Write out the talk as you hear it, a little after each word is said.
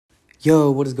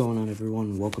Yo, what is going on,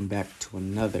 everyone? Welcome back to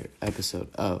another episode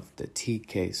of the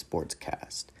TK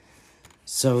Sportscast.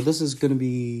 So this is going to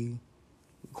be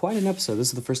quite an episode. This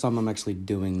is the first time I'm actually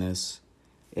doing this.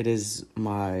 It is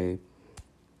my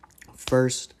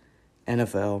first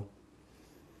NFL...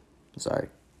 Sorry.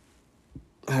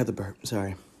 I had the burp.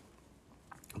 Sorry.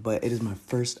 But it is my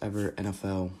first ever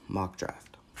NFL mock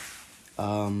draft.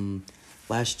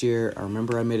 Last year, I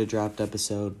remember I made a draft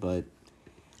episode, but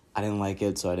I didn't like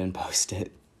it, so I didn't post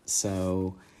it.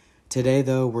 So today,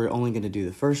 though, we're only going to do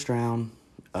the first round.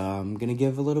 I'm going to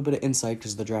give a little bit of insight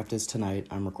because the draft is tonight.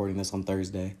 I'm recording this on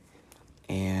Thursday.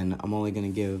 And I'm going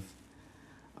to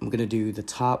do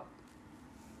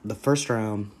the first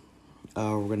round.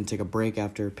 We're going to take a break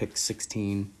after pick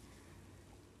 16.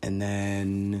 And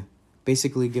then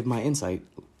basically give my insight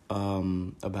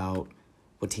about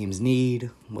what teams need,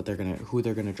 who they're going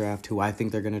to draft, who I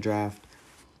think they're going to draft.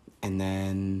 And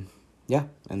then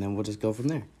we'll just go from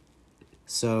there.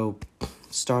 So,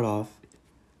 start off,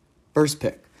 first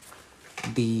pick,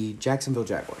 the Jacksonville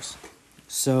Jaguars.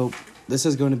 So, this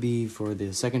is going to be for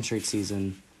the second straight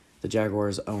season, the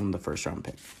Jaguars own the first round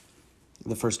pick,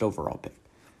 the first overall pick.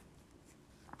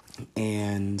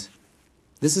 And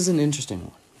this is an interesting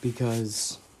one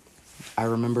because I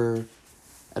remember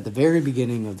at the very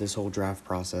beginning of this whole draft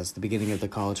process, the beginning of the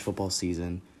college football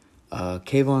season,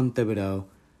 Kayvon Thibodeau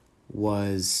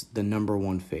was the number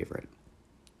one favorite.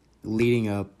 Leading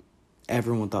up,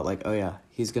 everyone thought oh yeah,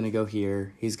 he's going to go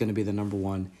here. He's going to be the number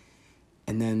one.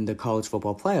 And then the college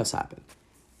football playoffs happened.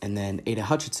 And then Ada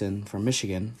Hutchinson from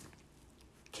Michigan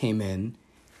came in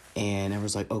and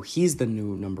everyone's like, oh, he's the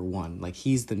new number one.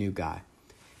 He's the new guy.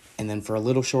 And then for a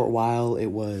little short while, it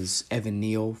was Evan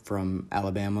Neal from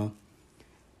Alabama.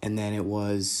 And then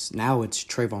now it's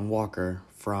Trayvon Walker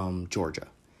from Georgia.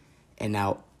 And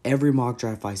now every mock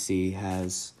draft I see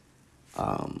has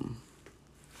the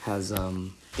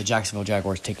Jacksonville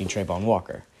Jaguars taking Trayvon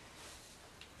Walker.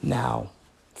 Now,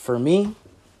 for me,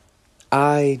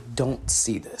 I don't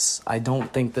see this. I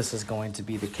don't think this is going to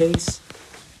be the case.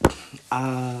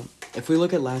 If we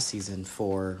look at last season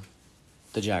for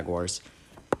the Jaguars,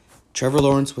 Trevor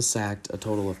Lawrence was sacked a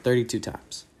total of 32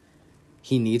 times.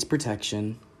 He needs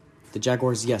protection. The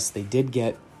Jaguars, yes, they did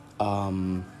get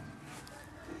Brandon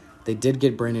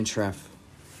Treff.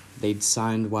 They'd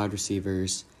signed wide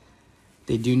receivers.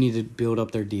 They do need to build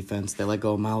up their defense. They let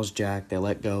go of Miles Jack. They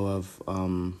let go of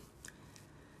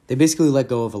they basically let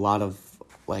go of a lot of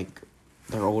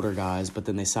their older guys, but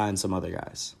then they signed some other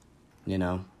guys,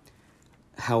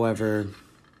 However,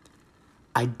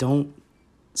 I don't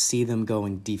see them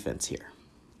going defense here.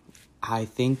 I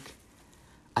think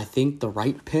the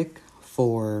right pick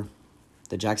for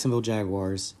the Jacksonville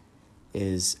Jaguars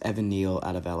is Evan Neal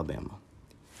out of Alabama.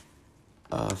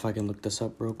 If I can look this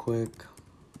up real quick.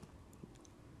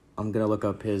 I'm going to look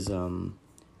up his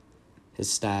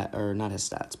stat, or not his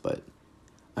stats, but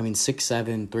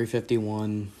 6'7",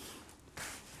 351.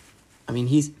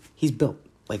 He's built.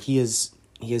 He is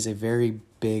a very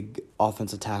big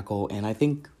offensive tackle, and I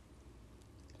think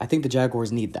the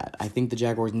Jaguars need that. I think the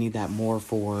Jaguars need that more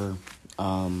for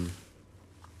the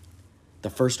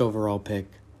first overall pick.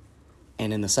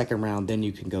 And in the second round, then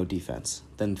you can go defense.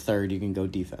 Then third, you can go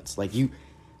defense.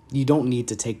 You don't need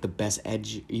to take the best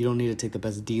edge. You don't need to take the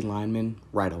best D lineman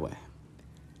right away.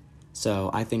 So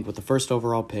I think with the first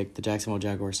overall pick, the Jacksonville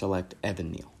Jaguars select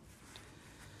Evan Neal.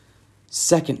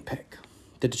 Second pick,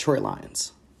 the Detroit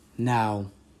Lions. Now,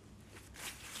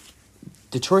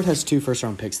 Detroit has 2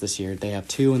 first-round picks this year. They have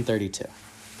 2 and 32.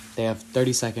 They have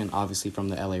 32nd, obviously, from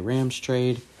the LA Rams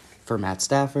trade for Matt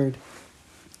Stafford.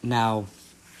 Now,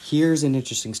 here's an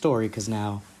interesting story because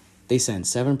now they sent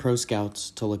 7 pro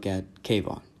scouts to look at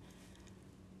Kayvon.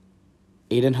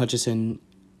 Aiden Hutchinson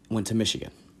went to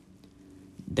Michigan.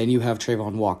 Then you have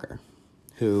Trayvon Walker,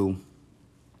 who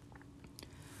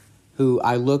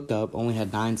I looked up, only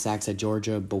had 9 sacks at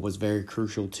Georgia, but was very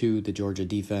crucial to the Georgia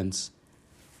defense.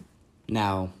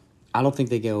 Now, I don't think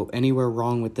they go anywhere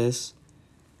wrong with this.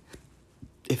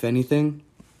 If anything,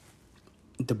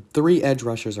 the 3 edge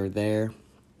rushers are there.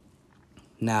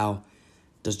 Now,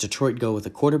 does Detroit go with a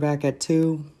quarterback at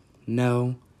 2?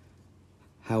 No.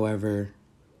 However,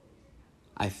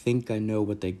 I think I know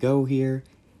what they go here,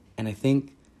 and I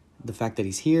think the fact that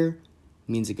he's here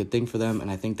means a good thing for them,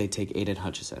 and I think they take Aiden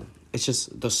Hutchinson. It's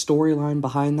just the storyline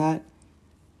behind that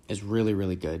is really,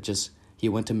 really good. Just he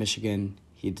went to Michigan.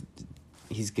 He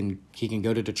can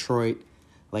go to Detroit.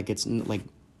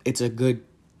 It's a good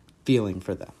feeling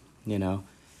for them,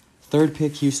 Third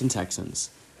pick, Houston Texans.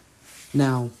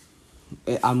 Now,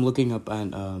 I'm looking up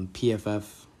on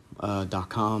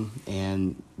PFF.com,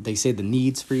 and they say the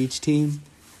needs for each team.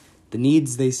 The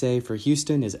needs, they say, for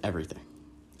Houston is everything.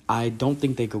 I don't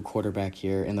think they go quarterback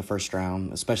here in the first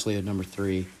round, especially at number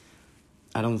 3.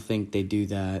 I don't think they do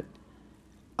that.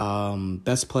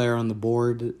 Best player on the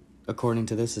board, according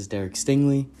to this, is Derek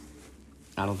Stingley.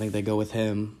 I don't think they go with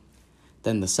him.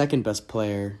 Then the second best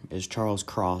player is Charles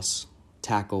Cross,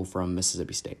 tackle from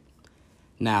Mississippi State.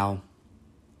 Now,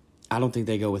 I don't think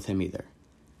they go with him either.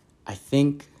 I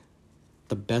think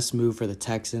the best move for the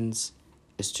Texans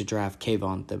is to draft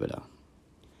Kayvon Thibodeaux.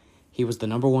 He was the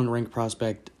number 1 ranked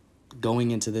prospect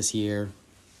going into this year,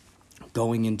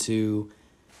 going into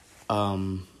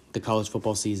the college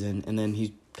football season, and then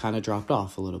he kind of dropped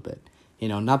off a little bit.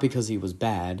 Not because he was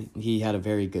bad. He had a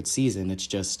very good season. It's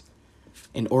just,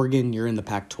 in Oregon, you're in the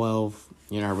Pac-12.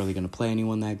 You're not really going to play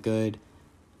anyone that good,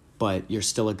 but you're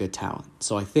still a good talent.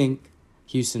 So I think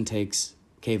Houston takes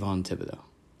Kayvon Thibodeaux.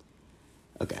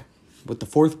 Okay, with the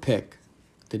 4th pick,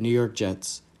 the New York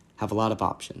Jets have a lot of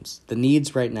options. The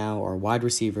needs right now are wide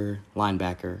receiver,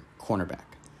 linebacker, cornerback.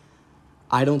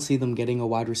 I don't see them getting a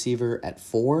wide receiver at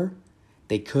 4.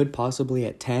 They could possibly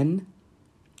at 10,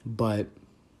 but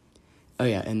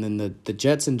and then the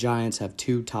Jets and Giants have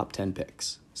 2 top 10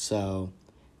 picks. So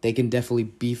they can definitely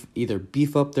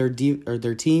beef up their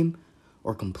team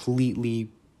or completely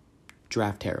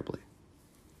draft terribly.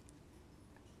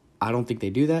 I don't think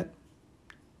they do that.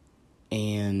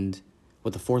 And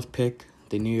with the 4th pick,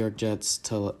 the New York Jets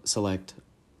select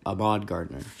Ahmad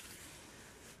Gardner.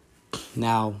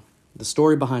 Now, the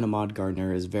story behind Ahmad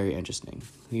Gardner is very interesting.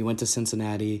 He went to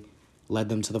Cincinnati, led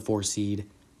them to the 4 seed,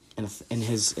 and in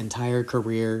his entire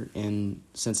career in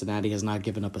Cincinnati has not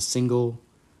given up a single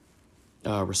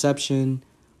reception.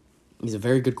 He's a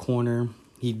very good corner.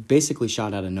 He basically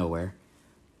shot out of nowhere.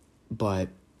 But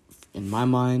in my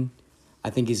mind, I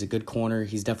think he's a good corner.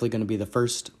 He's definitely going to be the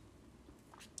first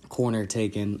corner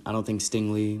taken. I don't think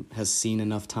Stingley has seen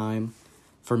enough time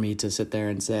for me to sit there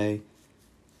and say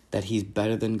that he's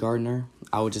better than Gardner.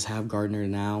 I would just have Gardner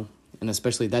now. And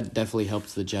especially that definitely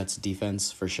helps the Jets'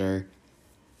 defense for sure.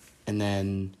 And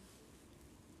then,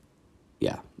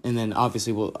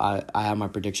 obviously I have my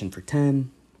prediction for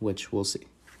 10, which we'll see.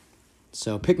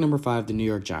 So pick number 5, the New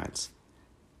York Giants.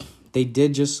 They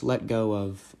did just let go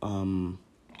of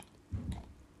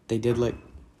they did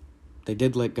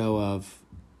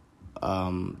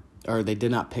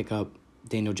not pick up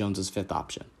Daniel Jones' 5th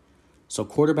option. So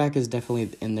quarterback is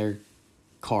definitely in their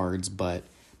cards, but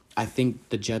I think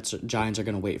the Giants are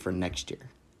going to wait for next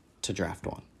year to draft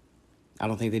one. I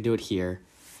don't think they do it here.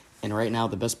 And right now,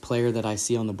 the best player that I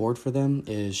see on the board for them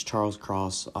is Charles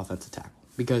Cross, offensive tackle.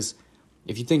 Because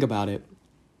if you think about it,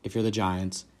 if you're the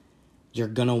Giants, you're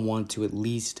going to want to at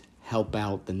least help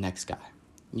out the next guy.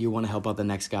 You want to help out the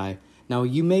next guy. Now,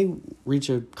 you may reach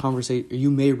an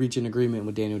agreement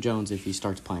with Daniel Jones if he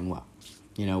starts playing well.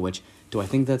 Which, do I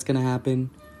think that's going to happen?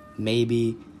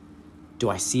 Maybe. Do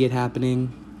I see it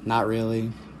happening? Not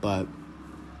really, but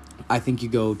I think you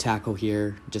go tackle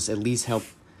here, just at least help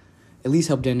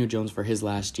Daniel Jones for his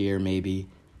last year, maybe,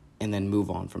 and then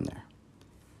move on from there.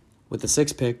 With the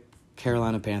 6th pick,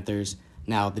 Carolina Panthers.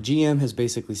 Now, the GM has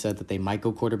basically said that they might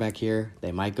go quarterback here.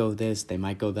 They might go this. They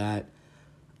might go that.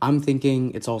 I'm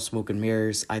thinking it's all smoke and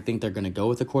mirrors. I think they're going to go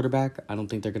with a quarterback. I don't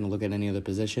think they're going to look at any other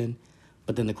position.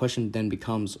 But then the question then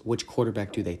becomes, which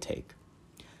quarterback do they take?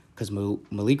 Because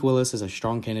Malik Willis is a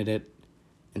strong candidate,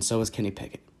 and so is Kenny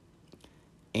Pickett.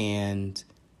 And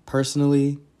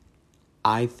personally,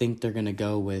 I think they're going to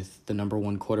go with the number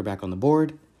 1 quarterback on the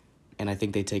board, and I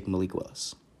think they take Malik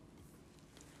Willis.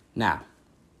 Now,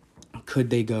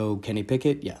 could they go Kenny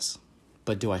Pickett? Yes.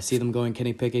 But do I see them going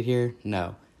Kenny Pickett here?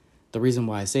 No. The reason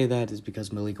why I say that is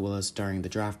because Malik Willis, during the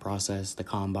draft process, the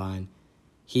combine,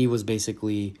 he was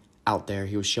basically out there.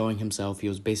 He was showing himself. He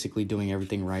was basically doing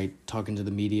everything right, talking to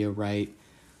the media right,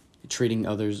 treating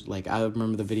others. Like, I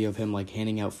remember the video of him, like,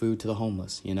 handing out food to the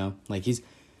homeless, Like,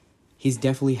 he's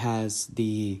definitely has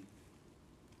the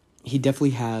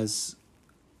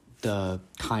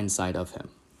kind side of him,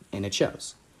 and it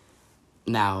shows.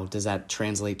 Now, does that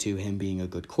translate to him being a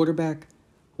good quarterback?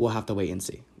 We'll have to wait and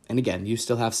see. And again, you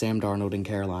still have Sam Darnold in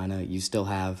Carolina. You still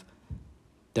have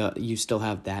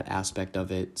that aspect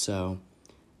of it. So,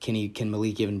 can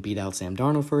Malik even beat out Sam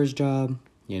Darnold for his job?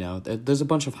 There's a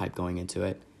bunch of hype going into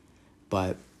it,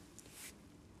 but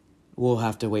we'll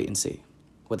have to wait and see.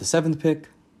 With the 7th pick,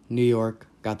 New York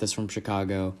got this from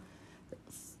Chicago.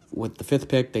 With the 5th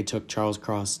pick, they took Charles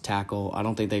Cross, tackle. I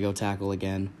don't think they go tackle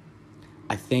again.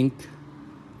 I think,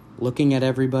 looking at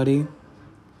everybody,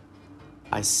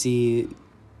 I see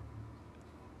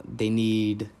they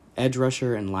need edge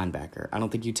rusher and linebacker. I don't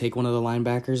think you take one of the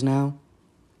linebackers now.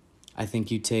 I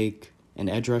think you take an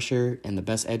edge rusher, and the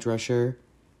best edge rusher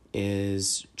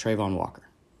is Trayvon Walker.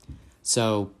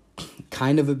 So,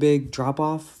 kind of a big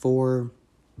drop-off for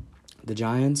the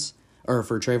Giants, or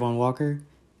for Trayvon Walker,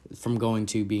 from going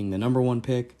to being the number 1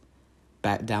 pick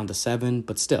back down to 7,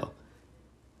 but still.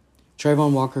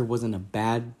 Trayvon Walker wasn't a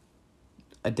bad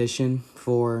addition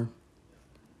for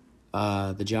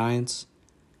the Giants.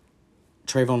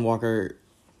 Trayvon Walker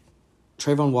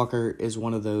is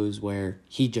one of those where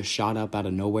he just shot up out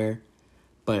of nowhere.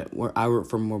 But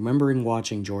from remembering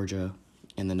watching Georgia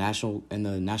in the national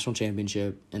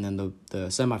championship and then the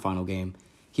semifinal game,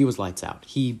 he was lights out.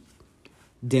 He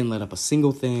didn't let up a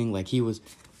single thing. Like, he was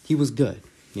good,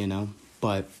 you know.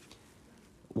 But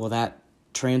will that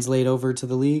translate over to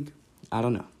the league? I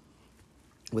don't know.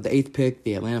 With the 8th pick,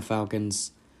 the Atlanta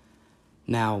Falcons.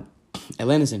 Now,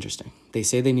 Atlanta's interesting. They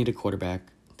say they need a quarterback.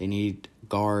 They need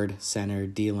guard, center,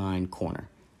 D-line, corner.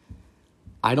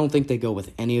 I don't think they go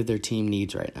with any of their team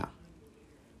needs right now.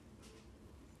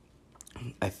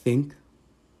 I think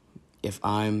if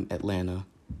I'm Atlanta,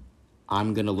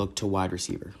 I'm going to look to wide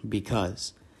receiver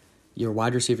because your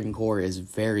wide receiving core is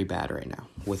very bad right now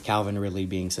with Calvin Ridley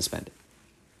being suspended.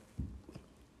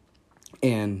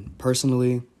 And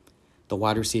personally, the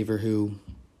wide receiver who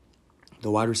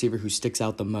sticks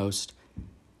out the most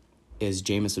is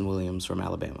Jameson Williams from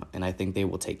Alabama, and I think they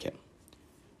will take him.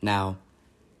 Now,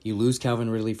 you lose Calvin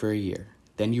Ridley for a year,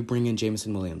 then you bring in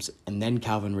Jameson Williams, and then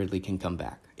Calvin Ridley can come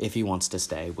back if he wants to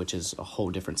stay, which is a whole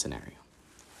different scenario.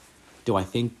 Do I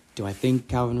think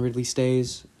Calvin Ridley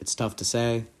stays? It's tough to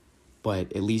say,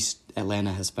 but at least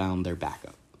Atlanta has found their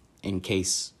backup in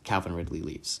case Calvin Ridley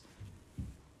leaves.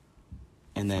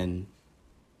 And then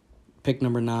pick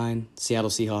number 9, Seattle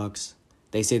Seahawks.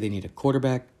 They say they need a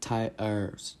quarterback,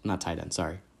 tackle,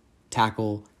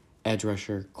 edge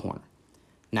rusher, corner.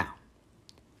 Now,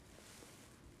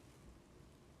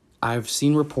 I've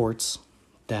seen reports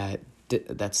that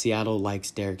Seattle likes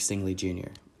Derek Stingley Jr.,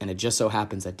 and it just so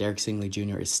happens that Derek Stingley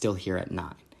Jr. is still here at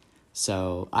 9.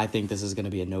 So I think this is going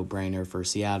to be a no-brainer for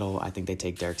Seattle. I think they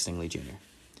take Derek Stingley Jr.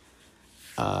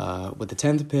 With the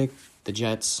 10th pick, the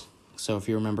Jets. So if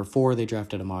you remember 4, they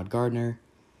drafted Ahmad Gardner.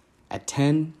 At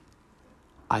 10,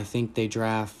 I think they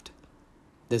draft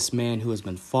this man who has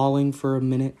been falling for a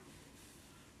minute,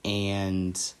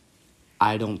 and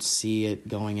I don't see it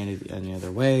going any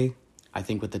other way. I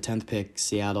think with the 10th pick,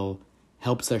 Seattle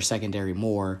helps their secondary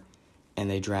more, and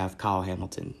they draft Kyle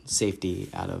Hamilton, safety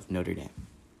out of Notre Dame.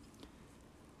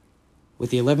 With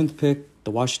the 11th pick,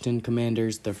 the Washington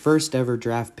Commanders, their first ever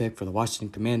draft pick for the Washington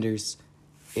Commanders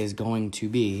is going to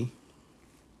be...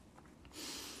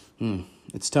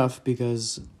 It's tough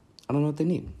because I don't know what they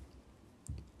need.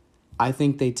 I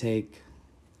think they take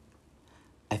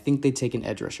an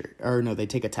edge rusher. They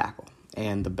take a tackle.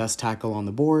 And the best tackle on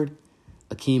the board,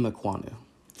 Akeem Ekwonu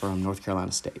from North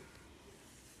Carolina State.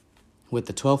 With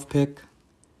the 12th pick,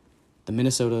 the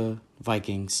Minnesota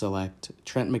Vikings select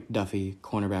Trent McDuffie,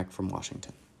 cornerback from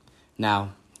Washington.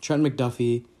 Now, Trent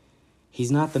McDuffie,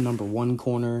 he's not the number 1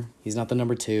 corner. He's not the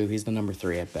number 2. He's the number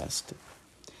 3 at best.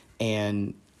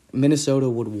 And Minnesota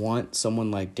would want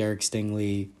someone like Derek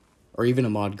Stingley or even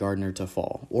Ahmad Gardner to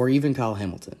fall, or even Kyle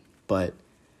Hamilton. But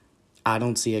I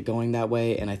don't see it going that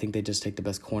way, and I think they just take the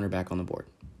best cornerback on the board.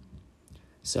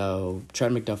 So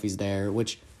Trent McDuffie's there,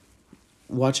 which,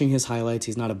 watching his highlights,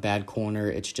 he's not a bad corner.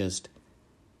 It's just,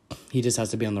 he just has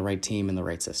to be on the right team in the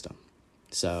right system.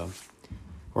 So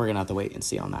we're going to have to wait and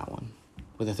see on that one.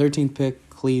 With the 13th pick,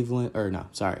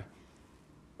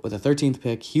 With the 13th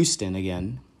pick, Houston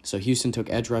again. So Houston took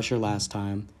edge rusher last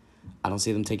time. I don't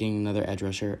see them taking another edge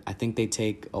rusher. I think they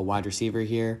take a wide receiver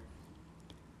here.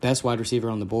 Best wide receiver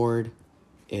on the board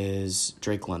is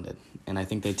Drake London, and I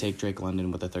think they take Drake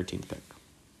London with the 13th pick.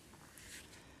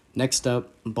 Next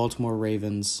up, Baltimore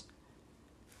Ravens.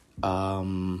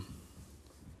 Baltimore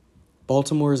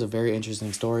is a very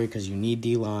interesting story because you need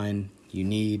D-line. You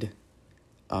need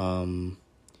a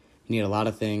lot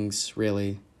of things,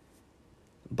 really.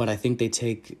 But I think they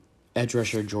take edge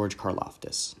rusher George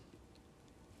Karlaftis.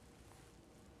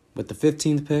 With the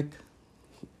 15th pick,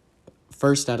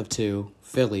 first out of 2,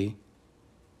 Philly.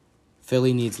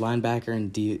 Philly needs linebacker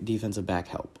and defensive back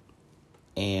help.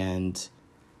 And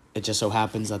it just so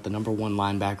happens that the number 1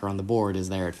 linebacker on the board is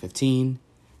there at 15,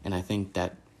 and I think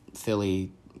that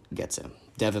Philly gets him.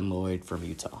 Devin Lloyd from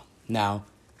Utah. Now,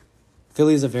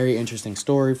 Philly is a very interesting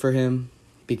story for him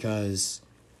because,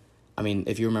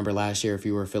 if you remember last year, if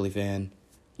you were a Philly fan,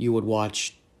 you would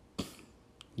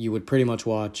pretty much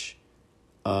watch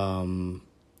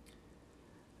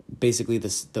basically the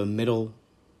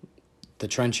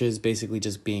trenches basically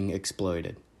just being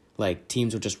exploited. Like,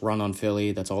 teams would just run on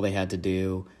Philly. That's all they had to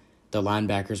do. The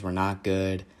linebackers were not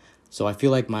good. So I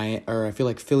feel like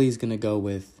Philly's going to go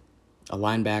with a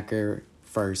linebacker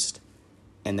first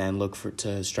and then look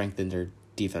to strengthen their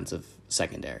defensive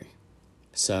secondary.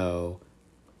 So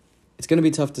it's going to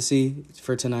be tough to see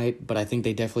for tonight, but I think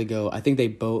they definitely go. I think they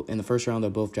both, in the first round,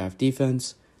 they'll both draft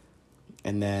defense.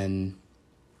 And then,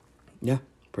 yeah,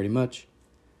 pretty much.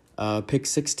 Pick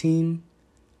 16,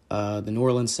 the New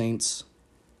Orleans Saints.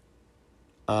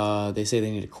 They say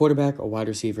they need a quarterback, a wide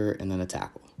receiver, and then a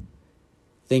tackle.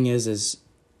 Thing is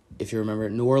if you remember,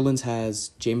 New Orleans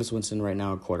has Jameis Winston right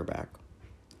now, a quarterback.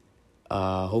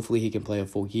 Hopefully he can play a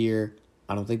full year.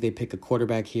 I don't think they pick a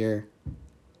quarterback here.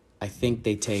 I think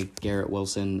they take Garrett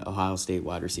Wilson, Ohio State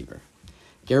wide receiver.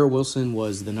 Garrett Wilson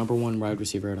was the number 1 wide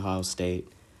receiver at Ohio State.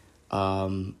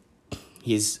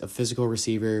 He's a physical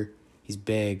receiver. He's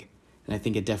big, and I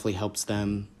think it definitely helps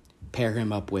them pair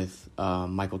him up with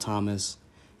Michael Thomas.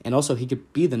 And also, he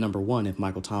could be the number 1 if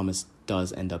Michael Thomas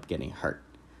does end up getting hurt.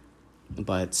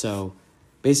 But so,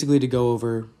 basically, to go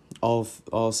over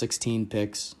all 16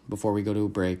 picks before we go to a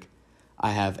break,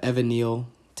 I have Evan Neal,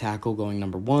 tackle, going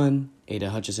number 1, Ada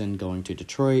Hutchinson going to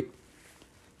Detroit,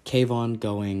 Kayvon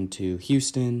going to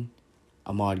Houston,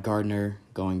 Ahmad Gardner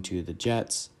going to the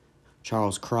Jets,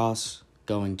 Charles Cross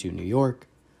going to New York,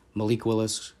 Malik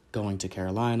Willis going to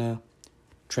Carolina,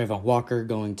 Trayvon Walker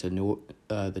going to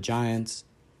the Giants,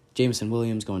 Jameson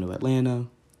Williams going to Atlanta,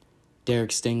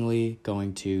 Derek Stingley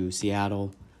going to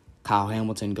Seattle, Kyle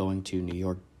Hamilton going to New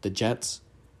York, the Jets,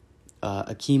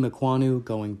 Akeem Ekwonu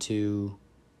going to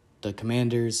the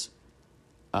Commanders,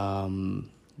 Trent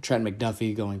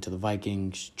McDuffie going to the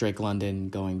Vikings, Drake London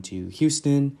going to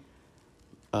Houston,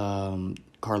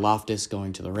 Karlaftis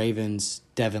going to the Ravens,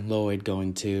 Devin Lloyd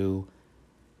going to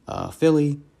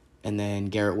Philly, and then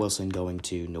Garrett Wilson going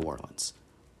to New Orleans.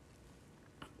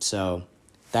 So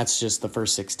that's just the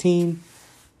first 16,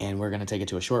 and we're going to take it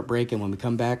to a short break, and when we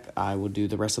come back, I will do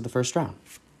the rest of the first round.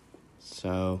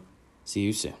 So see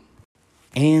you soon.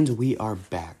 And we are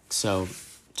back. So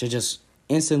to just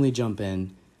instantly jump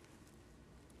in,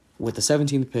 with the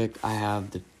 17th pick, I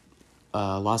have the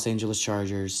Los Angeles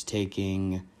Chargers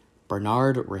taking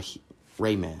Bernard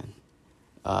Raimann,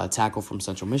 tackle from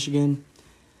Central Michigan.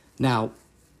 Now,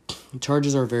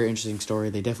 Chargers are a very interesting story.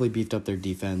 They definitely beefed up their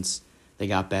defense. They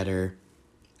got better.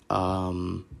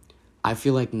 I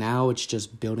feel like now it's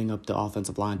just building up the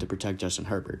offensive line to protect Justin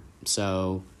Herbert.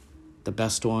 So the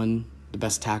best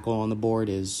tackle on the board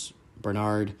is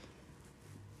Bernhard,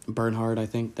 I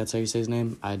think that's how you say his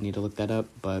name. I'd need to look that up,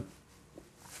 but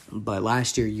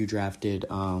last year you drafted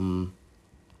who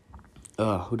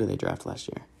did they draft last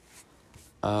year?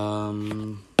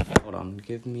 Hold on,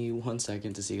 give me 1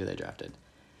 second to see who they drafted.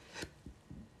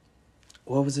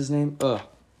 What was his name? This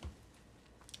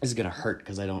is gonna hurt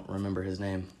because I don't remember his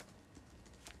name.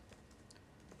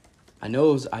 I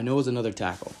know it was another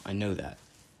tackle. I know that.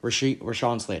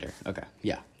 Rashawn Slater. Okay,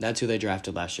 yeah, that's who they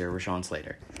drafted last year, Rashawn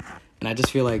Slater. And I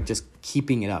just feel like just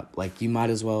keeping it up. Like, you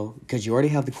might as well, because you already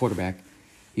have the quarterback,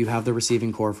 you have the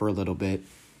receiving core for a little bit,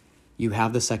 you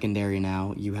have the secondary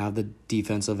now, you have the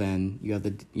defensive end, you have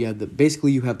the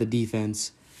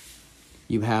defense,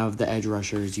 you have the edge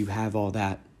rushers, you have all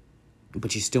that,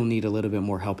 but you still need a little bit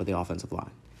more help at the offensive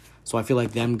line. So I feel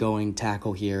like them going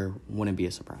tackle here wouldn't be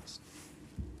a surprise.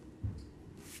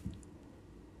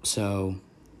 So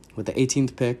with the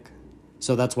 18th pick,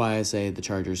 so that's why I say the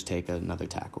Chargers take another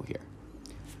tackle here.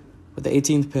 With the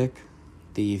 18th pick,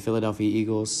 the Philadelphia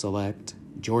Eagles select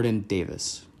Jordan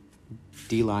Davis,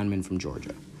 D lineman from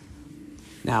Georgia.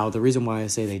 Now, the reason why I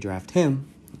say they draft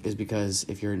him is because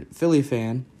if you're a Philly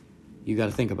fan, you got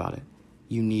to think about it.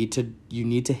 You need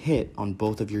to hit on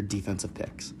both of your defensive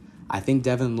picks. I think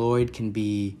Devin Lloyd can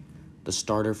be the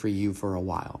starter for you for a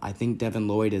while. I think Devin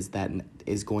Lloyd is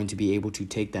going to be able to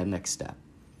take that next step.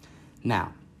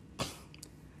 Now,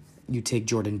 you take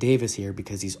Jordan Davis here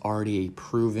because he's already a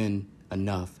proven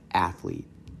enough athlete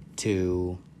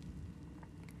to...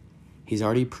 He's a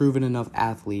proven enough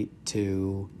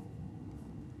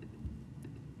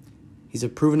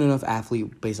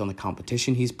athlete based on the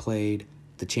competition he's played,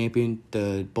 the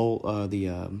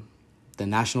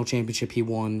national championship he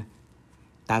won.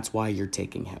 That's why you're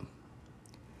taking him.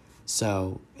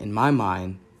 So, in my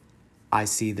mind, I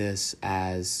see this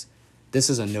is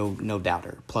a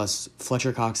no-doubter. Plus,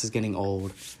 Fletcher Cox is getting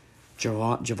old.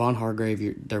 Javon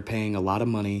Hargrave, they're paying a lot of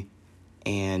money,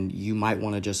 and you might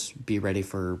want to just be ready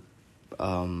for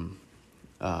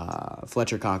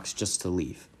Fletcher Cox just to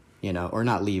leave, or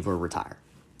not leave or retire.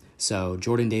 So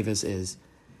Jordan Davis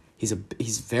he's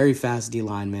very fast D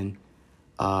lineman.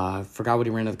 Forgot what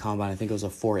he ran at the combine. I think it was a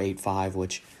 4.85,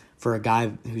 which for a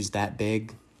guy who's that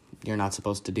big, You're not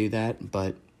supposed to do that,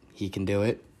 but he can do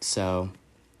it. So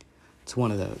it's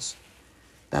one of those.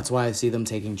 That's why I see them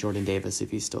taking Jordan Davis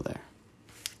if he's still there.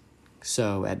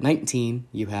 So at 19,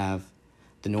 you have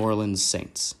the New Orleans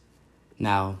Saints.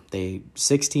 Now,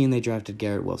 16, they drafted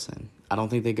Garrett Wilson. I don't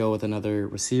think they go with another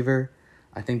receiver.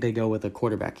 I think they go with a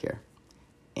quarterback here.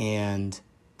 And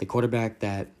the quarterback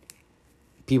that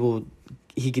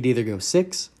he could either go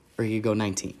 6 or he could go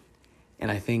 19.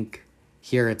 And I think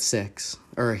here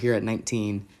at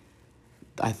 19,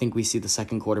 I think we see the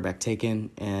second quarterback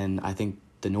taken, and I think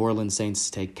the New Orleans Saints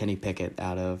take Kenny Pickett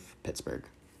out of Pittsburgh.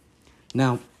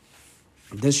 Now,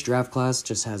 this draft class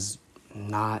just has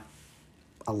not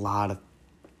a lot of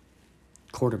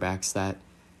quarterbacks that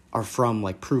are from,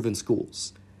 like, proven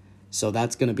schools. So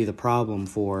that's going to be the problem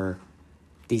for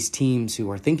these teams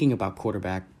who are thinking about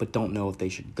quarterback but don't know if they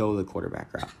should go the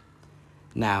quarterback route.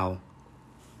 Now,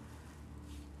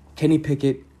 Kenny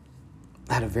Pickett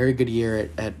had a very good year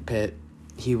at Pitt.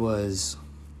 I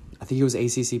think he was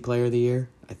ACC Player of the Year.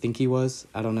 I think he was.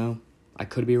 I don't know. I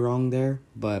could be wrong there,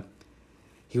 but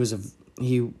I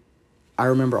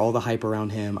remember all the hype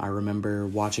around him. I remember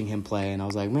watching him play, and I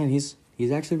was like, man, he's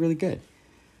actually really good.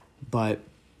 But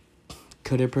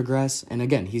could it progress? And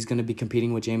again, he's going to be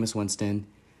competing with Jameis Winston,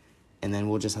 and then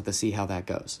we'll just have to see how that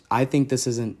goes. I think this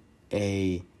isn't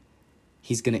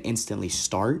he's going to instantly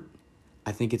start.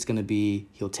 I think it's going to be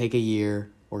he'll take a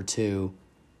year or two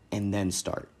and then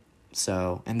start.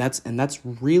 So, and that's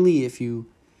really, if you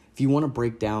want to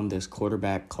break down this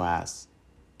quarterback class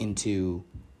into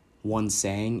one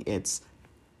saying, it's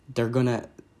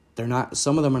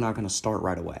some of them are not going to start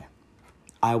right away.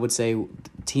 I would say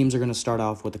teams are going to start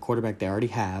off with the quarterback they already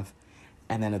have,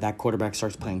 and then if that quarterback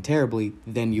starts playing terribly,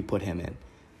 then you put him in.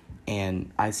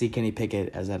 And I see Kenny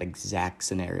Pickett as that exact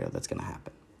scenario that's going to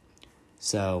happen.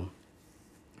 So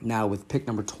now with pick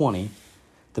number 20,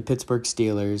 the Pittsburgh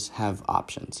Steelers have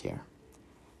options here.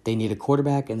 They need a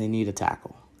quarterback and they need a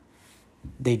tackle.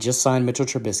 They just signed Mitchell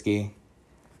Trubisky,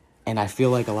 and I feel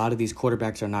like a lot of these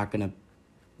quarterbacks are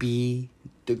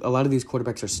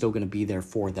still going to be there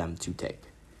for them to take.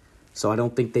 So I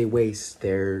don't think they waste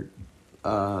their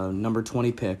number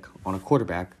 20 pick on a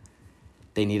quarterback.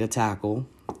 They need a tackle,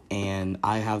 and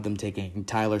I have them taking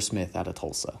Tyler Smith out of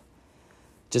Tulsa.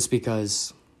 Just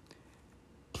because,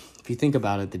 if you think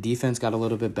about it, the defense got a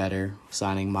little bit better,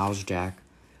 signing Miles Jack.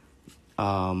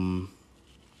 The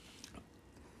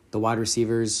wide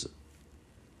receivers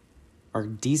are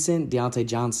decent. Deontay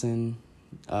Johnson,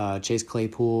 Chase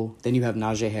Claypool. Then you have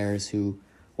Najee Harris, who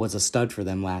was a stud for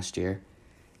them last year.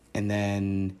 And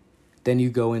then you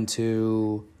go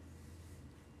into,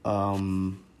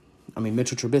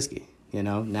 Mitchell Trubisky,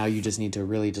 Now you just need to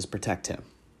really just protect him,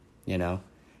 And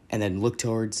then I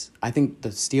think the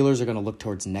Steelers are going to look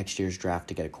towards next year's draft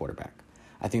to get a quarterback.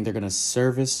 I think they're going to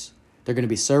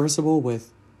be serviceable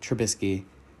with Trubisky,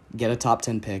 get a top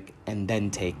 10 pick, and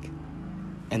then take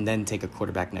a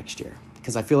quarterback next year.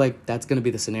 Because I feel like that's going to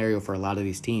be the scenario for a lot of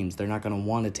these teams. They're not going to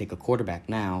want to take a quarterback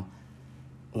now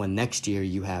when next year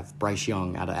you have Bryce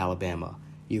Young out of Alabama.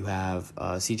 You have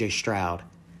C.J. Stroud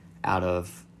out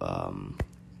of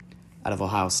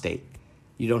Ohio State.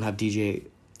 You don't have DJ...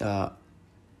 I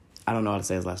don't know how to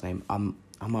say his last name. I'm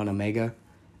on Omega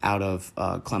out of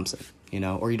Clemson,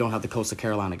 or you don't have the Coastal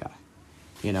Carolina guy.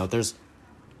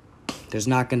 There's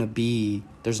not going to be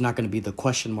the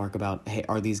question mark about, hey,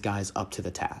 are these guys up to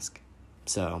the task?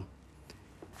 So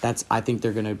I think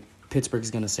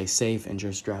Pittsburgh's going to stay safe and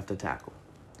just draft a tackle.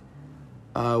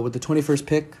 With the 21st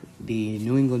pick, the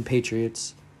New England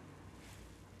Patriots,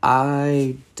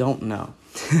 I don't know.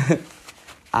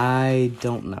 I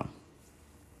don't know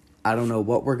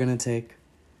what we're going to take.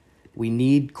 We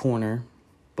need corner,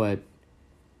 but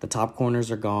the top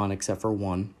corners are gone except for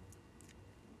one.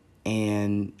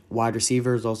 And wide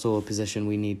receiver is also a position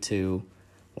we need to.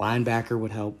 Linebacker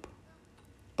would help.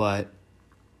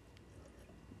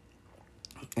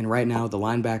 And right now, the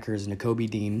linebacker is Nakobe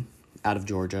Dean out of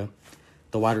Georgia.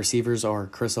 The wide receivers are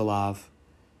Chris Olave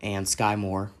and Sky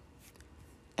Moore.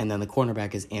 And then the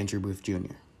cornerback is Andrew Booth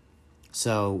Jr.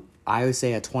 So I would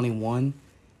say at 21,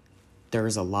 there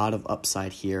is a lot of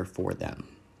upside here for them.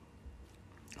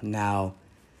 Now,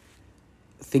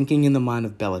 thinking in the mind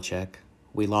of Belichick,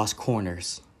 we lost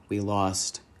corners. We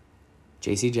lost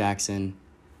J.C. Jackson.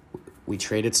 We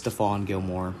traded Stephon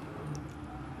Gilmore.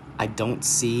 I don't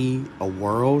see a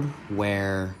world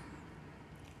where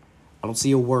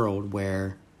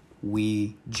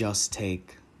we just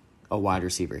take a wide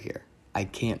receiver here. I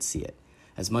can't see it.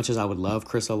 As much as I would love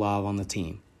Chris Olave on the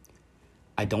team,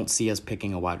 I don't see us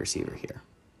picking a wide receiver here.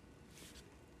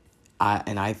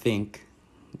 I think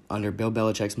under Bill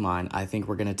Belichick's mind, I think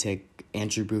we're going to take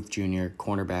Andrew Booth Jr.,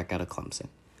 cornerback out of Clemson.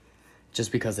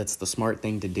 Just because it's the smart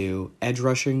thing to do. Edge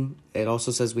rushing, it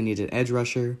also says we need an edge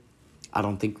rusher. I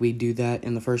don't think we do that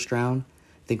in the first round.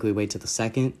 I think we wait to the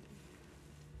second.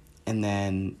 And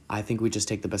then I think we just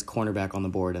take the best cornerback on the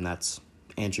board, and that's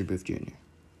Andrew Booth Jr.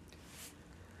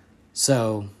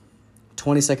 So,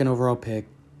 22nd overall pick,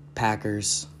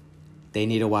 Packers. They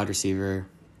need a wide receiver.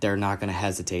 They're not going to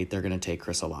hesitate. They're going to take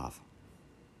Chris Olave.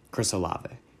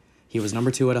 He was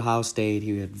number 2 at Ohio State.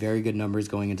 He had very good numbers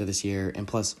going into this year. And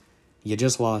plus, you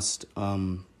just lost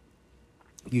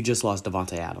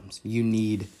Davante Adams. You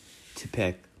need to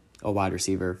pick a wide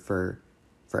receiver for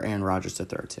Aaron Rodgers to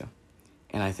throw to.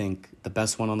 And I think the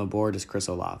best one on the board is Chris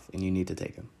Olave, and you need to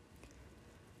take him.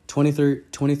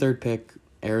 23rd pick,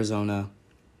 Arizona.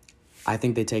 I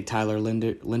think they take Tyler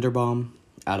Linderbaum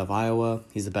out of Iowa.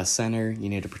 He's the best center. You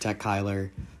need to protect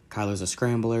Kyler. Kyler's a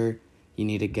scrambler. You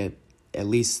need to at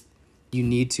least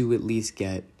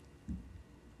get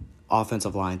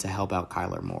offensive line to help out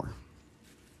Kyler more.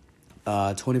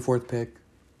 24th pick,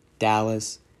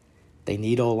 Dallas. They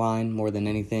need O-line more than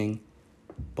anything,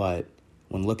 but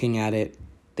when looking at it,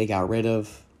 they got rid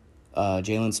of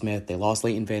Jalen Smith. They lost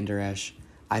Leighton Vander Esch.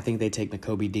 I think they take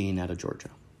Nakobe Dean out of Georgia.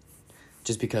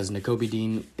 Just because Nakobe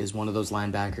Dean is one of those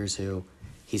linebackers who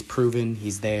he's proven,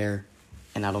 he's there,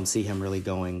 and I don't see him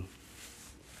going.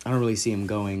 I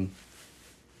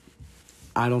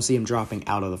don't see him dropping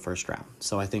out of the first round.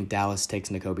 So I think Dallas takes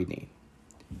Nakobe Dean.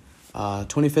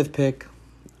 25th pick,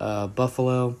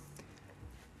 Buffalo.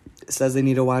 It says they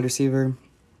need a wide receiver.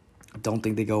 I don't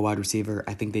think they go wide receiver.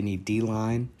 I think they need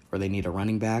D-line or they need a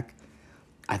running back.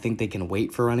 I think they can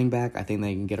wait for running back. I think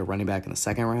they can get a running back in the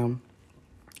second round.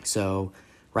 So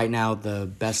right now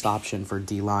the best option for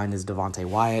D-line is Devontae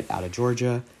Wyatt out of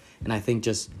Georgia. And I think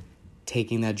just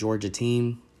taking that Georgia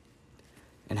team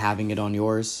and having it on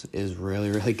yours is really,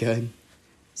 really good.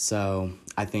 So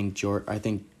I think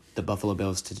the Buffalo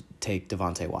Bills to take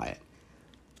Devontae Wyatt.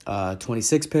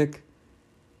 26th pick,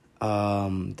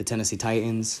 the Tennessee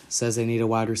Titans. Says they need a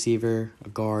wide receiver, a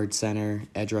guard, center,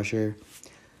 edge rusher.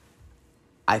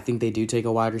 I think they do take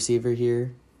a wide receiver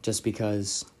here just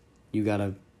because you got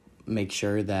to make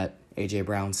sure that A.J.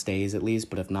 Brown stays at least,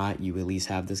 but if not, you at least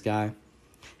have this guy.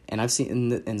 And I've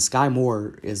seen, and Sky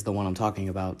Moore is the one I'm talking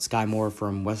about. Sky Moore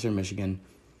from Western Michigan.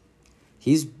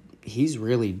 He's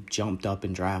really jumped up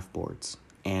in draft boards,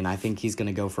 and I think he's going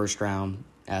to go first round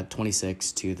at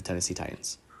 26 to the Tennessee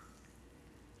Titans.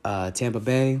 Tampa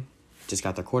Bay just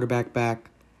got their quarterback back.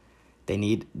 They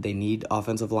need interior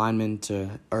offensive linemen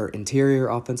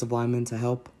to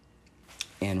help.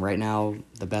 And right now,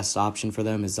 the best option for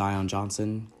them is Zion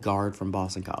Johnson, guard from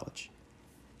Boston College.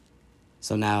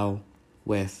 So now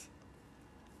at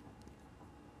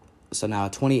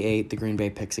 28, the Green Bay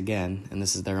picks again, and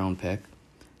this is their own pick.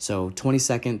 So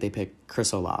 22nd, they pick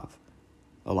Chris Olave.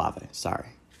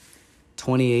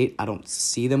 28, I don't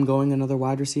see them going another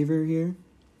wide receiver here.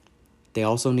 They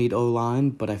also need O-line,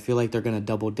 but I feel like they're going to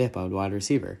double dip on wide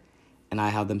receiver. And I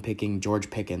have them picking George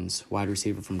Pickens, wide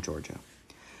receiver from Georgia.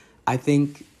 I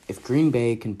think if Green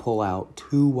Bay can pull out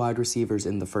 2 wide receivers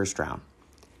in the first round,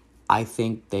 I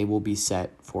think they will be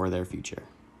set for their future.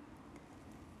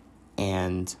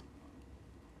 And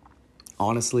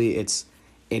honestly,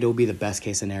 it'll be the best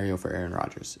case scenario for Aaron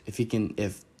Rodgers. If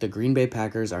the Green Bay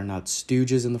Packers are not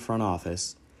stooges in the front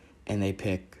office and they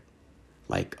pick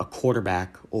like a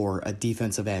quarterback or a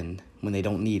defensive end when they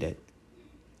don't need it,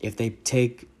 if they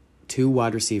take 2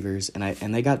 wide receivers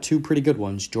and they got 2 pretty good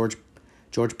ones, George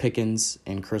Pickens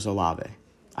and Chris Olave.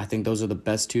 I think those are the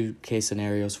best 2 case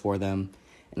scenarios for them,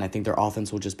 and I think their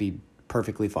offense will just be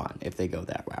perfectly fine if they go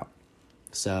that route.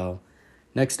 So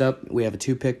next up, we have a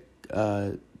 2-pick.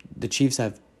 The Chiefs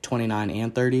have 29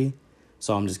 and 30,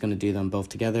 so I'm just going to do them both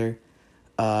together.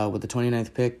 With the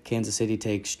 29th pick, Kansas City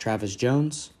takes Travis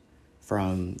Jones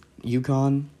from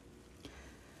UConn.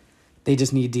 They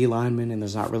just need D linemen, and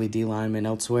there's not really D linemen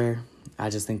elsewhere. I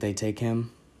just think they take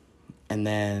him. And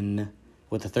then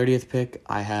with the 30th pick,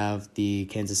 I have the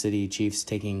Kansas City Chiefs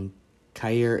taking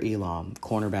Kaiir Elam,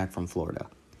 cornerback from Florida.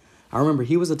 I remember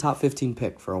he was a top 15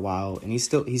 pick for a while, and he's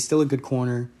still a good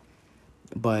corner.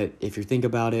 But if you think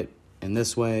about it in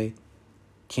this way,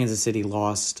 Kansas City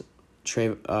lost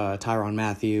Tyrann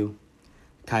Mathieu.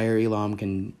 Kaiir Elam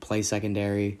can play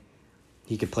secondary.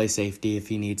 He could play safety if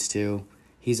he needs to.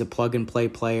 He's a plug-and-play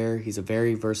player. He's a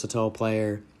very versatile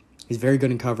player. He's very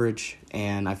good in coverage,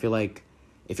 and I feel like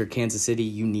if you're Kansas City,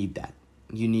 you need that.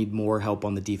 You need more help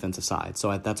on the defensive side.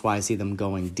 So that's why I see them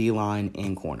going D-line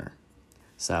and corner.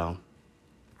 So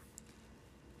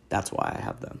that's why I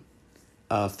have them.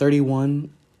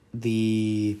 31,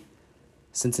 the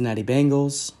Cincinnati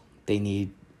Bengals, they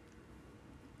need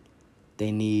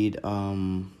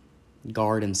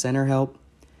guard and center help.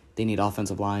 They need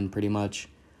offensive line pretty much.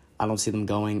 I don't see them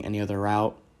going any other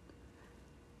route.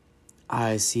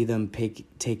 I see them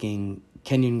taking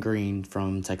Kenyon Green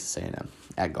from Texas A&M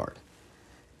at guard.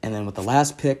 And then with the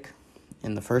last pick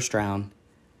in the first round,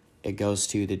 it goes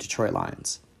to the Detroit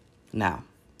Lions. Now,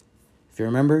 if you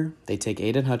remember, they take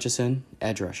Aiden Hutchinson,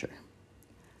 edge rusher.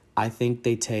 I think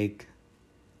they take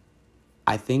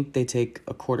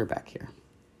a quarterback here.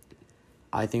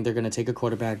 I think they're going to take a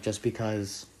quarterback just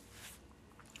because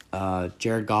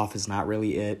Jared Goff is not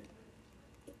really it.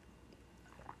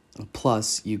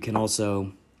 Plus, you can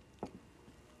also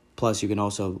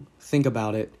think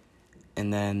about it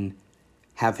and then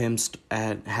have him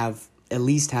have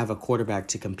a quarterback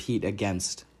to compete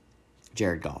against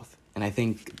Jared Goff. And I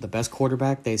think the best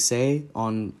quarterback they say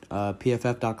on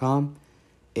PFF.com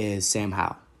is Sam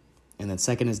Howell. And then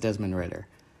second is Desmond Ridder.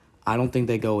 I don't think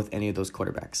they go with any of those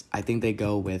quarterbacks. I think they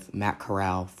go with Matt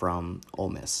Corral from Ole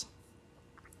Miss.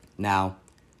 Now,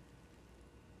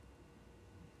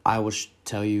 I will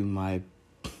tell you my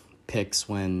picks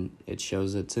when it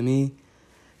shows it to me.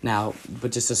 Now,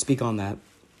 but just to speak on that,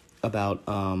 about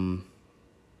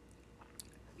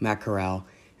Matt Corral,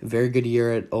 very good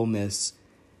year at Ole Miss.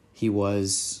 He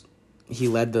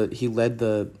led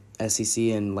the SEC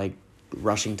in like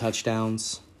rushing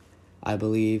touchdowns, I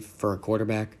believe, for a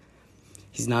quarterback.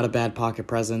 He's not a bad pocket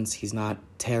presence. He's not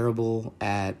terrible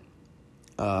at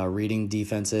reading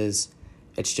defenses.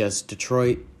 It's just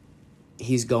Detroit.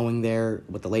 He's going there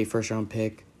with the late first-round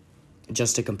pick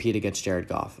just to compete against Jared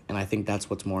Goff. And I think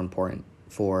that's what's more important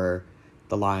for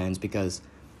the Lions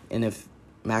and if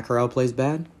Matt Corral plays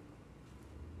bad,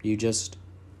 you just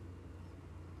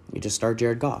start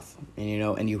Jared Goff.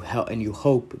 And you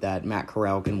hope that Matt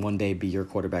Corral can one day be your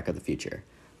quarterback of the future.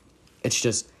 It's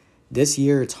just this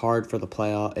year it's hard for the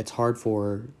playoff. It's hard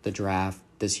for the draft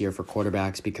this year for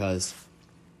quarterbacks because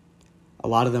a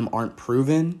lot of them aren't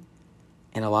proven.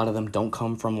 And a lot of them don't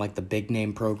come from, like, the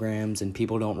big-name programs, and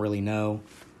people don't really know,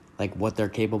 like, what they're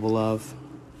capable of.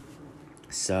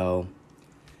 So,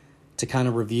 to kind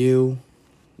of review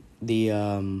the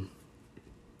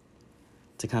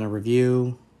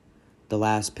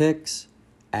last picks,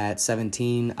 at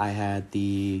 17, I had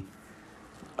the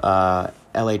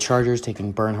LA Chargers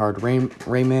taking Bernhard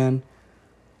Raimann.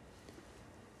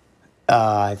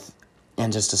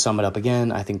 And just to sum it up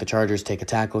again, I think the Chargers take a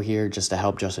tackle here just to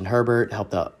help Justin Herbert,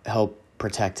 help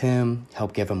protect him,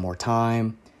 help give him more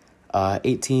time.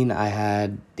 18, I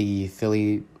had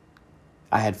Philly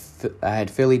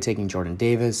taking Jordan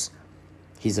Davis.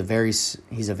 He's a very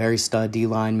stud D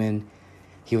lineman.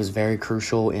 He was very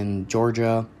crucial in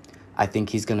Georgia. I think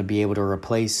he's going to be able to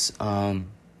replace.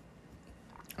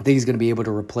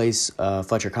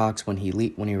 Fletcher Cox when he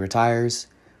retires.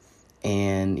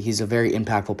 And he's a very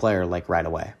impactful player, like, right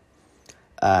away.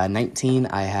 19,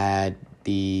 I had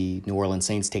the New Orleans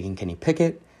Saints taking Kenny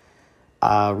Pickett.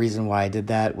 Reason why I did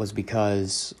that was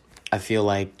because I feel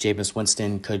like Jameis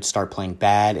Winston could start playing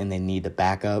bad and they need the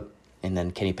backup, and then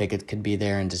Kenny Pickett could be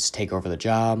there and just take over the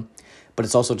job. But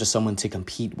it's also just someone to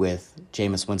compete with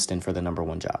Jameis Winston for the number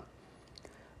one job.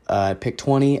 Pick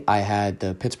 20, I had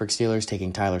the Pittsburgh Steelers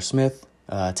taking Tyler Smith,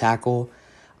 tackle.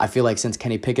 I feel like since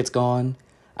Kenny Pickett's gone,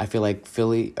 I feel like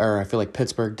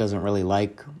Pittsburgh doesn't really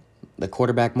like the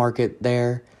quarterback market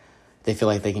there. They feel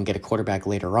like they can get a quarterback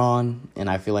later on, and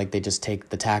I feel like they just take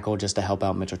the tackle just to help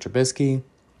out Mitchell Trubisky.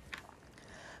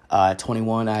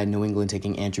 21, I had New England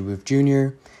taking Andrew Booth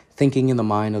Jr. Thinking in the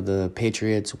mind of the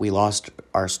Patriots, we lost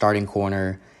our starting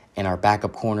corner and our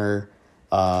backup corner,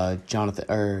 Jonathan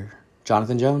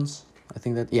Jones.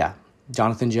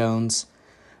 Jonathan Jones.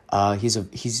 He's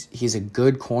a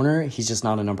good corner. He's just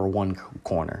not a number one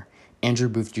corner. Andrew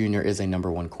Booth Jr. is a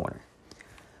number one corner.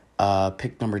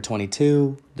 Pick number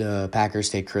 22, the Packers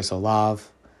take Chris Olave,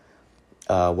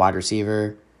 wide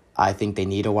receiver. I think they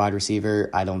need a wide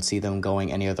receiver. I don't see them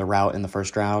going any other route in the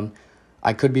first round.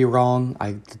 I could be wrong.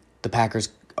 The Packers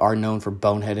are known for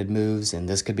boneheaded moves, and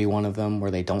this could be one of them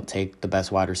where they don't take the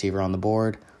best wide receiver on the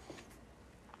board.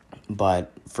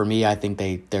 But for me, I think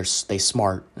they're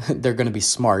smart. They're going to be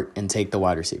smart and take the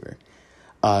wide receiver.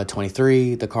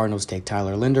 23, the Cardinals take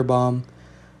Tyler Linderbaum.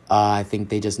 I think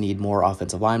they just need more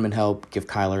offensive lineman help, give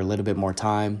Kyler a little bit more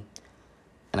time,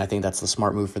 and I think that's the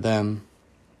smart move for them.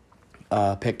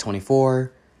 Pick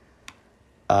 24,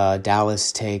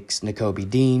 Dallas takes Nakobe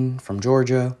Dean from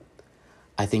Georgia.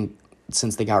 I think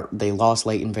since they lost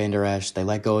Leighton Vander Esch, they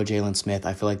let go of Jalen Smith,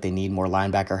 I feel like they need more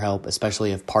linebacker help,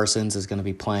 especially if Parsons is going to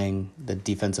be playing the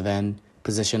defensive end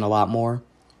position a lot more.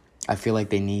 I feel like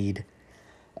they need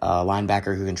a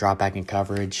linebacker who can drop back in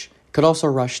coverage. Could also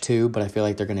rush too, but I feel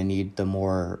like they're going to need the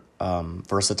more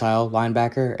versatile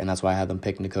linebacker, and that's why I had them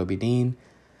pick Nakobe Dean.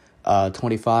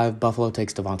 25, Buffalo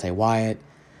takes Devontae Wyatt.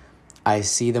 I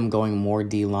see them going more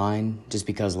D-line just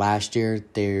because last year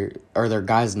their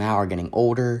guys now are getting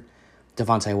older.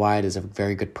 Devontae Wyatt is a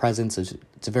very good presence.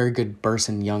 It's a very good burst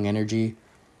in young energy,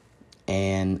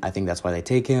 and I think that's why they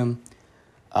take him.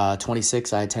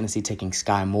 26, I had Tennessee taking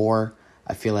Sky Moore.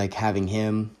 I feel like having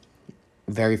him,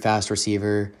 very fast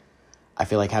receiver, I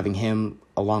feel like having him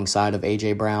alongside of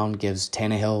A.J. Brown gives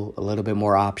Tannehill a little bit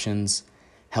more options,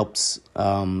 helps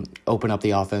open up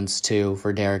the offense too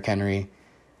for Derrick Henry.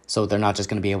 So they're not just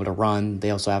going to be able to run.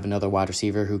 They also have another wide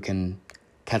receiver who can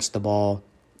catch the ball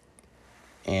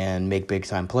and make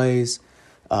big-time plays.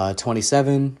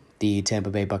 27, the Tampa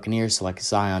Bay Buccaneers select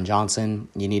Zion Johnson.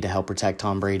 You need to help protect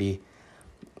Tom Brady.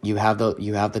 You have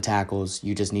the tackles.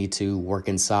 You just need to work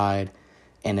inside.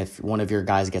 And if one of your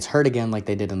guys gets hurt again, like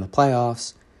they did in the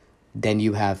playoffs, then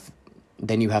you have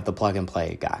the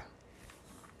plug-and-play guy.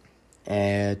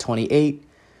 28,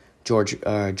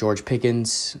 George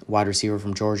Pickens, wide receiver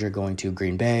from Georgia, going to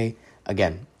Green Bay.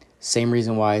 Again, same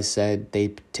reason why I said they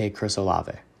take Chris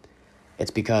Olave.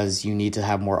 It's because you need to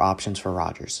have more options for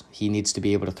Rodgers. He needs to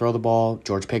be able to throw the ball.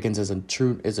 George Pickens is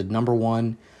a number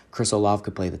one. Chris Olave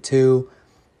could play the 2.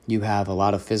 You have a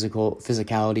lot of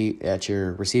physicality at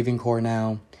your receiving core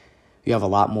now. You have a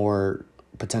lot more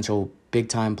potential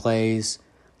big-time plays.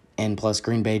 And plus,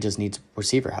 Green Bay just needs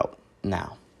receiver help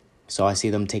now. So I see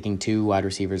them taking 2 wide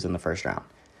receivers in the first round.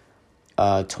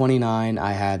 29,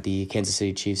 I had the Kansas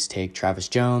City Chiefs take Travis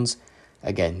Jones.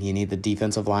 Again, you need the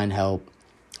defensive line help.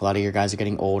 A lot of your guys are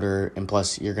getting older, and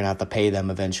plus you're going to have to pay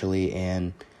them eventually.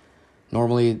 And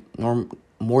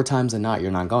more times than not,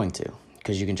 you're not going to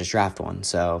because you can just draft one.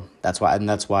 So that's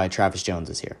why Travis Jones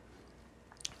is here.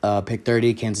 Pick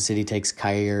 30, Kansas City takes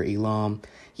Kaiir Elam.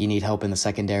 You need help in the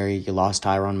secondary. You lost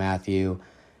Tyrann Mathieu.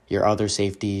 Your other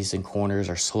safeties and corners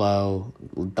are slow.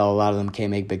 A lot of them can't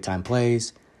make big-time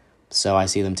plays. So I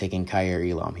see them taking Kaiir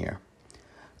Elam here.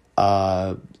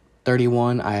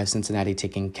 31, I have Cincinnati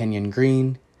taking Kenyon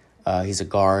Green. He's a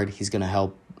guard. He's going to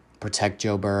help protect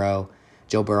Joe Burrow.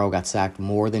 Joe Burrow got sacked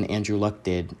more than Andrew Luck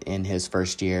did in his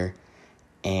first year.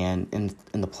 And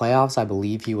in the playoffs, I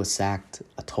believe he was sacked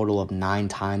a total of 9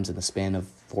 times in the span of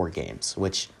 4 games,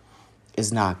 which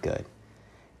is not good.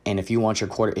 And if you want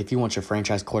your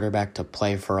franchise quarterback to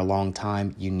play for a long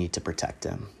time, you need to protect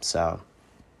him. So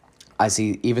I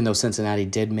see, even though Cincinnati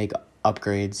did make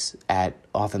upgrades at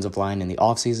offensive line in the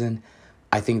offseason,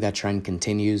 I think that trend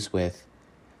continues with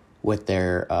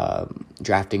their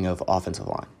drafting of offensive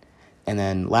line. And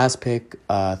then last pick,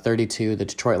 32, the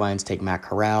Detroit Lions take Matt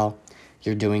Corral.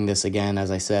 You're doing this again,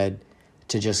 as I said,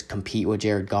 to just compete with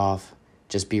Jared Goff.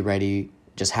 Just be ready.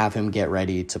 Just have him get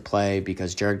ready to play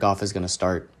because Jared Goff is going to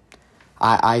start.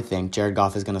 I think Jared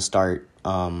Goff is going to start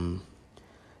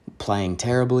playing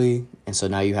terribly. And so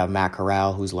now you have Matt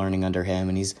Corral who's learning under him,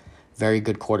 and he's a very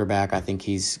good quarterback. I think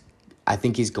he's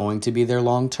going to be there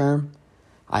long term.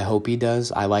 I hope he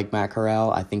does. I like Matt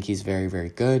Corral. I think he's very, very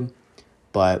good.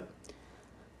 But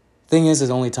thing is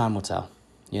only time will tell,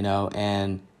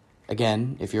 and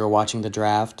again, if you're watching the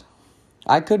draft,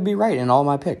 I could be right in all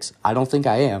my picks. I don't think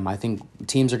I am. I think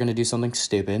teams are going to do something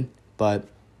stupid, but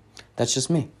that's just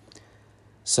me.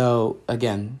 So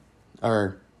again,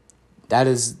 that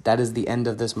is the end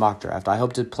of this mock draft. I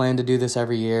hope to plan to do this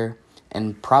every year,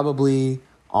 and probably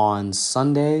on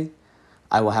Sunday,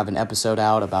 I will have an episode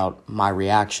out about my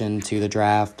reaction to the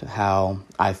draft, how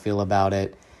I feel about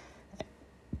it,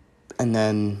 and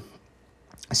then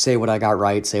say what I got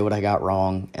right, say what I got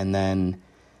wrong, and then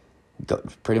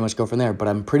pretty much go from there. But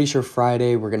I'm pretty sure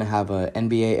Friday we're going to have an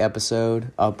NBA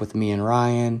episode up with me and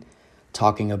Ryan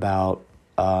talking about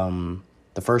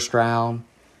the first round,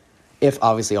 if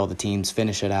obviously all the teams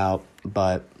finish it out.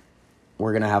 But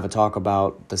we're going to have a talk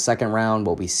about the second round,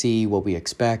 what we see, what we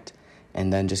expect,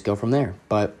 and then just go from there.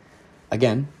 But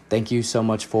again, thank you so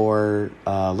much for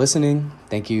listening.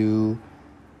 Thank you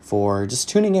for just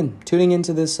tuning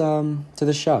into this to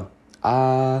the show.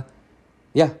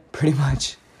 Yeah, pretty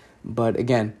much. But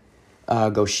again,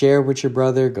 go share with your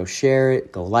brother, go share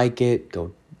it, go like it,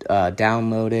 go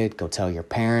download it, go tell your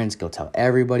parents, go tell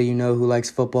everybody you know who likes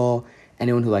football,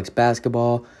 anyone who likes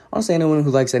basketball, honestly anyone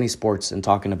who likes any sports and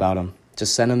talking about them.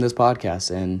 Just send them this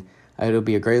podcast and it'll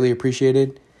be greatly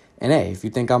appreciated. And hey, if you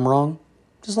think I'm wrong,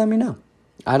 just let me know.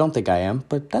 I don't think I am,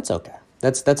 but that's okay.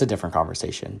 That's a different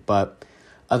conversation. But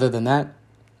other than that,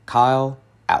 Kyle,